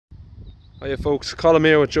Hiya folks, Colin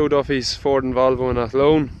here with Joe Duffy's Ford and Volvo in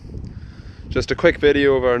Athlone. Just a quick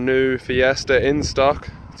video of our new Fiesta in stock.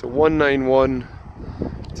 It's a 191,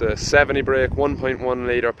 it's a 70 brake, 1.1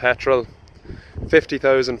 litre petrol,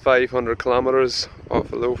 50,500 kilometres off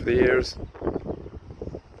the low for the years.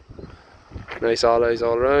 Nice alloys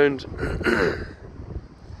all around.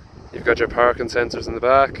 You've got your parking sensors in the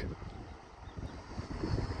back.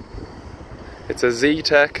 It's a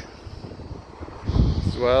Zetec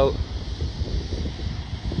as well.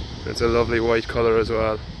 It's a lovely white colour as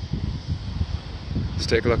well. Let's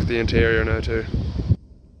take a look at the interior now too.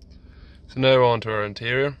 So now on to our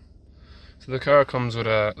interior. So the car comes with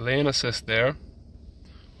a lane assist there.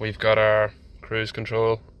 We've got our cruise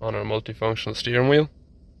control on our multifunctional steering wheel.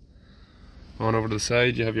 On over to the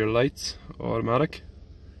side you have your lights, automatic.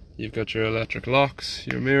 You've got your electric locks,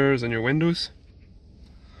 your mirrors and your windows.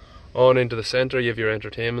 On into the centre you have your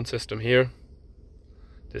entertainment system here.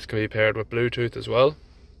 This can be paired with Bluetooth as well.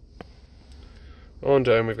 On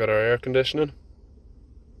down we've got our air conditioning.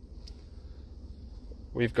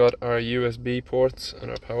 We've got our USB ports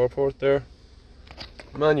and our power port there.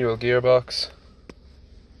 Manual gearbox.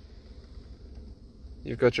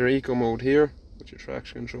 You've got your eco mode here with your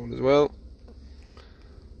traction control as well.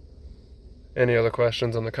 Any other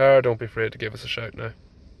questions on the car, don't be afraid to give us a shout now.